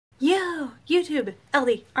YouTube,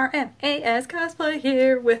 LDRMAS Cosplay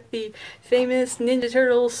here with the famous Ninja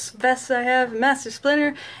Turtles vests I have, Master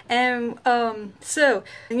Splinter, and so,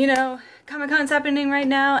 you know, Comic-Con's happening right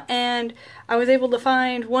now, and I was able to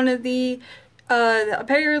find one of the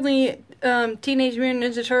apparently Teenage Mutant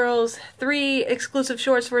Ninja Turtles 3 exclusive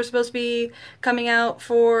shorts were supposed to be coming out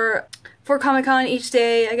for Comic-Con each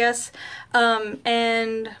day, I guess,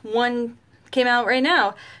 and one came out right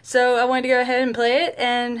now. So I wanted to go ahead and play it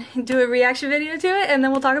and do a reaction video to it, and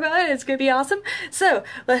then we'll talk about it. It's gonna be awesome. So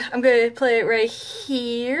I'm gonna play it right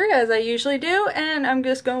here as I usually do, and I'm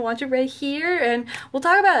just gonna watch it right here and we'll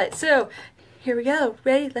talk about it. So here we go.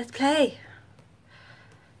 Ready? Let's play.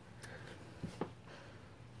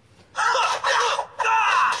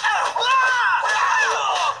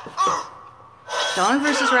 Dawn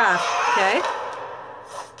versus Raph. Okay.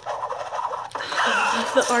 I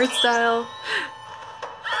love the art style.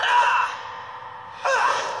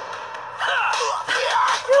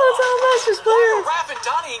 Why are Raph and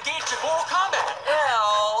Donnie engaged in mortal combat?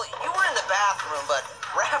 Well, you were in the bathroom, but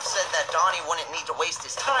Raph said that Donnie wouldn't need to waste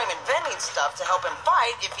his time inventing stuff to help him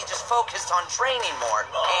fight if he just focused on training more.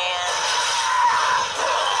 And...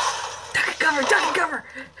 Duck and cover! Duck and cover!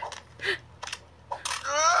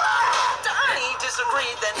 Donnie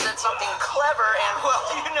disagreed, then said something clever, and, well,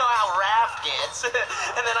 you know how Raph gets. And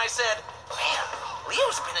then I said, man,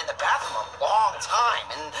 Leo's been in the bathroom a long time,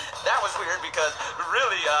 and that was weird because,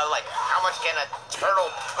 really, like, how much can a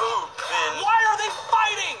turtle poop? And... Why are they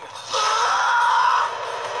fighting?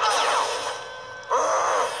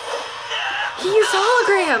 He used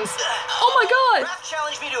holograms! Oh my god! Raph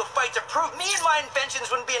challenged me to a fight to prove me and my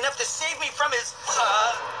inventions wouldn't be enough to save me from his,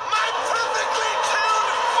 my perfectly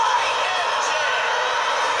tuned fight engine!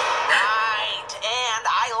 Right, and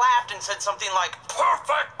I laughed and said something like,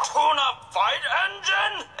 perfect tune-up fight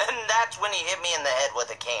engine? And that's when he hit me in the head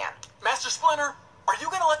with a can. Master Splinter, are you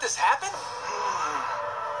gonna let this happen?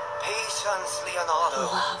 Patience, Leonardo.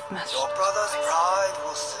 Love Master Your brother's pride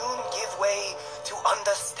will soon give way to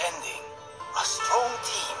understanding. A strong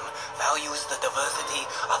team values the diversity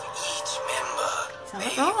of each member.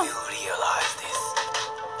 They will realize this.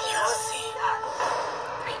 You will see.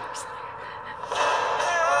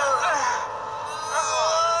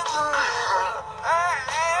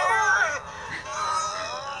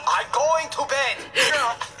 I'm going to bed.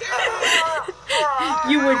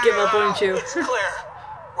 You would give up, wouldn't you? It's clear.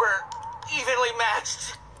 We're evenly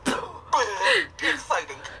matched.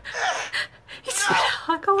 Exciting. He spit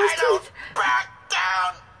out all his teeth. Back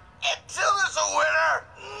down until there's a winner.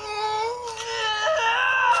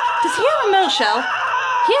 Does he have a metal shell?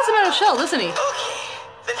 He has a metal shell, doesn't he? Okay,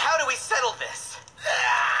 then how do we settle this?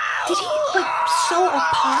 Did he, like, sew a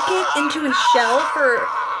pocket into his shell for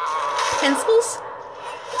pencils?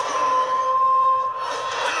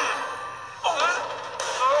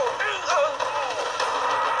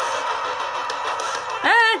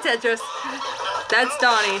 Ah, Tetris. That's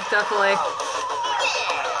Donnie, definitely.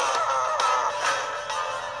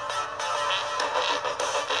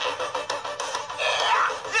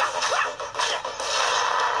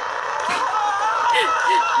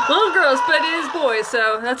 A little gross, but it is boys,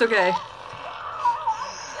 so that's okay.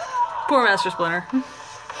 Poor Master Splinter.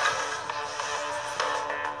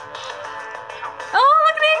 Oh,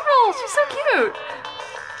 look at April! She's so cute!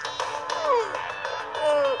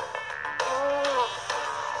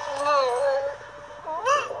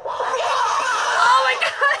 Oh my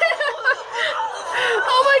god!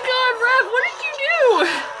 Oh my god, Raph, what did you do?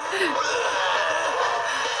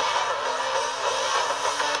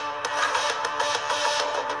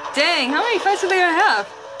 Dang, how many fights are they gonna have?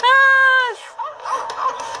 Ah!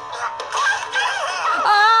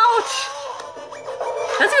 Ouch!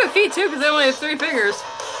 That's a good feat too, because they only have 3 fingers.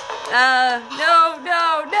 No,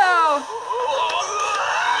 no, no!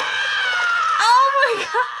 Oh my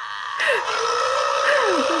god!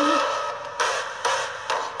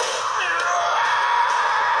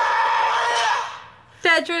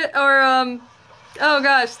 Tetris, or, oh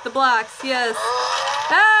gosh, the blocks, yes.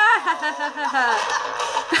 Ah!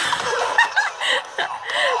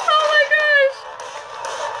 Oh my gosh!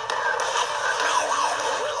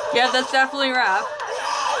 Yeah, that's definitely Raph.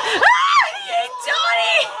 Ah! He ate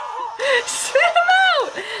Donnie! Spit him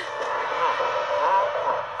out!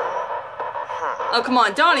 Oh, come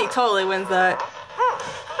on. Donnie totally wins that.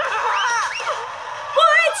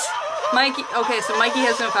 What? Mikey. Okay, so Mikey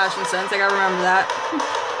has no fashion sense. I gotta remember that.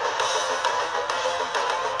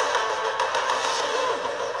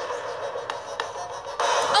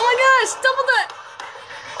 Oh my gosh! Double that!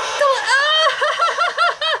 Double. Ah!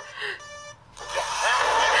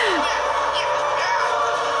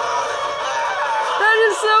 That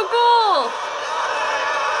is so cool!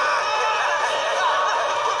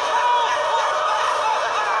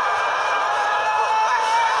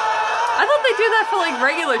 that for like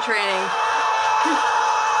regular training.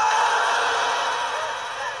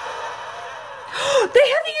 They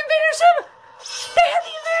have the Invader Zim! They have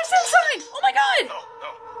the Invader Zim sign! Oh my god! No, no.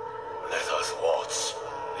 Let us watch.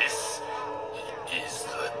 This is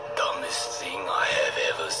the dumbest thing I have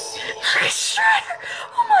ever seen. Shredder!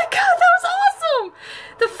 Oh my god, that was awesome!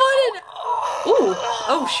 The fun and... Ooh.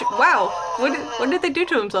 Oh, wow. What did they do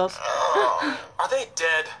to themselves? Are they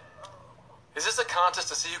dead? Is this a contest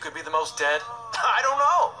to see who could be the most dead? I don't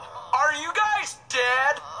know. Are you guys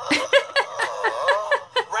dead?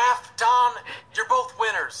 Raph, Don, you're both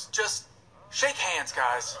winners. Just shake hands,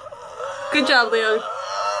 guys. Good job, Leo.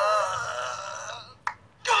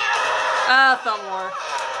 Ah, thumb war.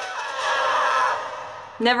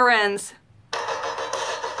 Never ends. No!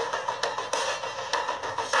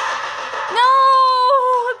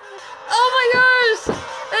 Oh my gosh!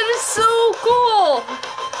 That is so cool!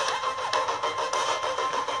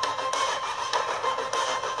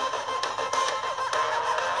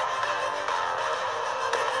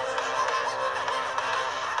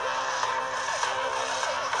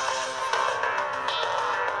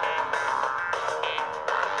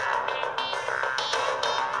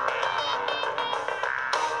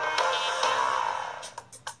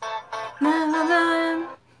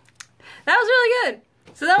 That was really good.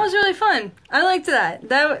 So that was really fun. I liked that.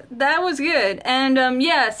 That was good. And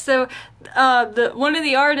yeah, so one of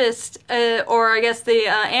the artists, or I guess the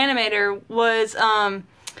animator, was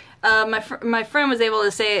my friend was able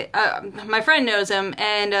to say my friend knows him,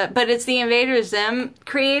 and but it's the Invader Zim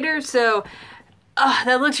creator. So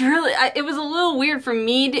that looks really. It was a little weird for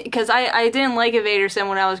me because I didn't like Invader Zim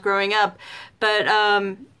when I was growing up, but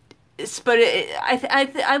I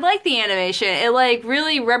like the animation. It like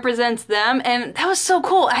really represents them, and that was so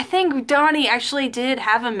cool. I think Donnie actually did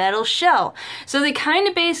have a metal shell, so they kind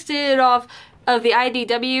of based it off of the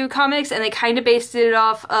IDW comics, and they kind of based it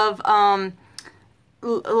off of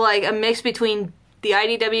like a mix between the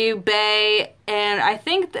IDW, Bay, and I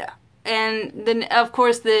think and then of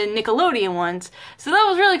course the Nickelodeon ones. So that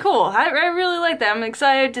was really cool. I really like that. I'm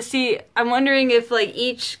excited to see. I'm wondering if like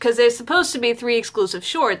each, because there's supposed to be 3 exclusive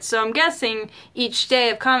shorts, so I'm guessing each day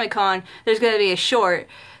of Comic-Con there's going to be a short.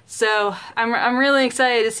 So I'm really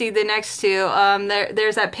excited to see the next 2.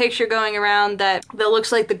 There's that picture going around that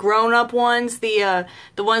looks like the grown-up ones, the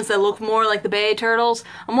ones that look more like the Bay Turtles.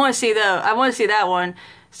 I want to see that one.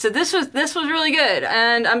 So this was really good,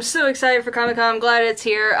 and I'm so excited for Comic-Con. I'm glad it's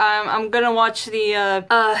here. I'm gonna watch the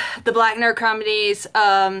Black Nerd comedies.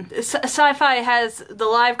 SYFY has the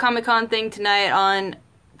live Comic-Con thing tonight on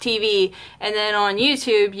TV, and then on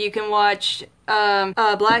YouTube you can watch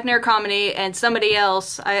Black Nerd comedy and somebody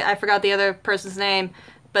else. I forgot the other person's name,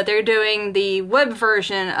 but they're doing the web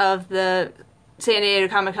version of the San Diego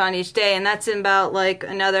Comic-Con each day, and that's in about like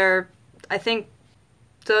another, I think.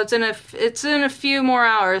 So it's in a few more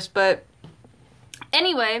hours, but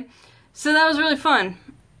anyway, so that was really fun.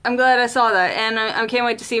 I'm glad I saw that, and I can't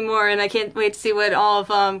wait to see more, and I can't wait to see what all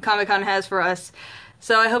of Comic-Con has for us.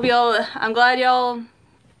 So I hope y'all, I'm glad y'all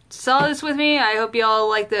saw this with me. I hope y'all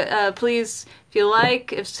like the, please, if you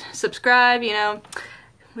like, subscribe, you know.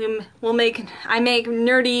 I make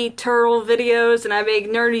nerdy turtle videos, and I make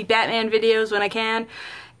nerdy Batman videos when I can,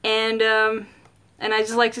 and I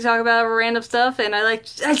just like to talk about random stuff, and I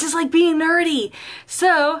just like being nerdy.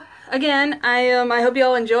 So again, I hope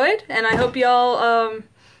y'all enjoyed, and I hope y'all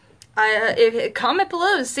comment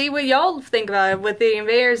below to see what y'all think about it with the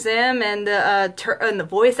Invader Zim and the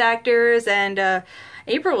voice actors, and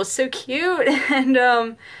April was so cute,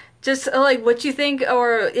 and just like what you think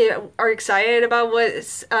or are excited about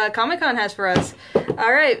what Comic-Con has for us.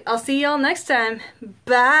 All right, I'll see y'all next time.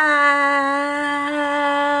 Bye.